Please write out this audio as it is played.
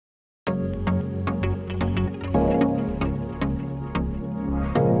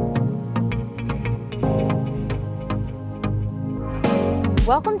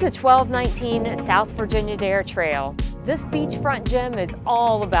Welcome to 1219 South Virginia Dare Trail. This beachfront gem is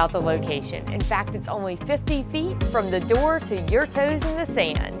all about the location. In fact, it's only 50 feet from the door to your toes in the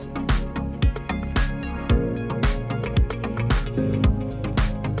sand.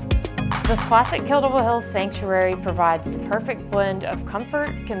 This classic Coldwell Hills sanctuary provides the perfect blend of comfort,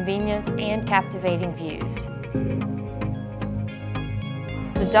 convenience, and captivating views.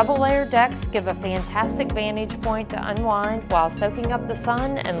 The double-layered decks give a fantastic vantage point to unwind while soaking up the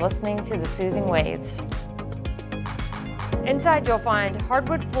sun and listening to the soothing waves. Inside you'll find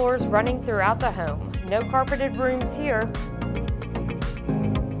hardwood floors running throughout the home. No carpeted rooms here.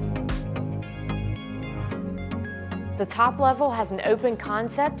 The top level has an open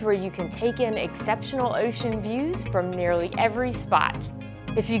concept where you can take in exceptional ocean views from nearly every spot.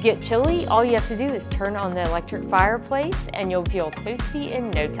 If you get chilly, all you have to do is turn on the electric fireplace and you'll feel toasty in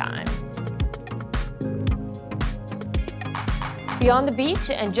no time. Beyond the beach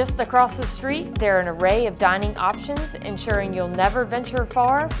and just across the street, there are an array of dining options, ensuring you'll never venture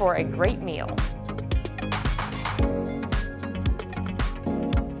far for a great meal.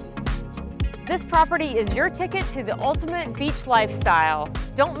 This property is your ticket to the ultimate beach lifestyle.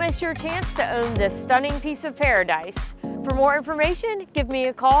 Don't miss your chance to own this stunning piece of paradise. For more information, give me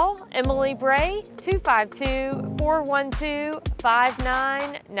a call, Emily Bray,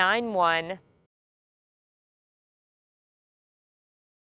 252-412-5991.